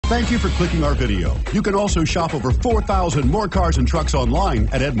Thank you for clicking our video. You can also shop over 4,000 more cars and trucks online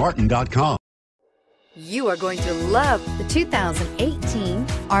at edmartin.com. You are going to love the 2018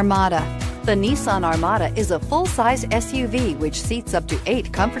 Armada. The Nissan Armada is a full-size SUV which seats up to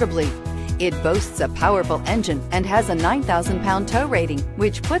 8 comfortably. It boasts a powerful engine and has a 9,000-pound tow rating,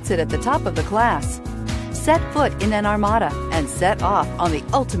 which puts it at the top of the class. Set foot in an Armada and set off on the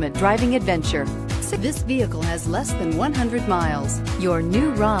ultimate driving adventure. This vehicle has less than 100 miles. Your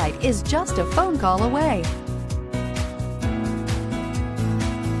new ride is just a phone call away.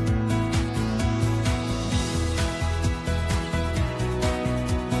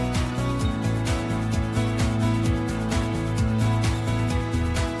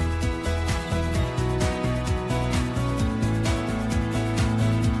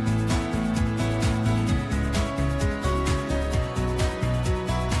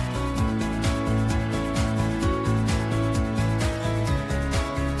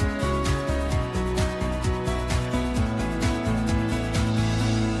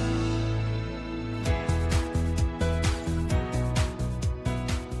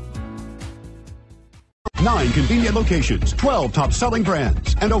 Nine convenient locations, 12 top-selling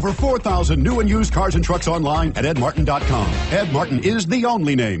brands, and over 4,000 new and used cars and trucks online at edmartin.com. Ed Martin is the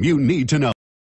only name you need to know.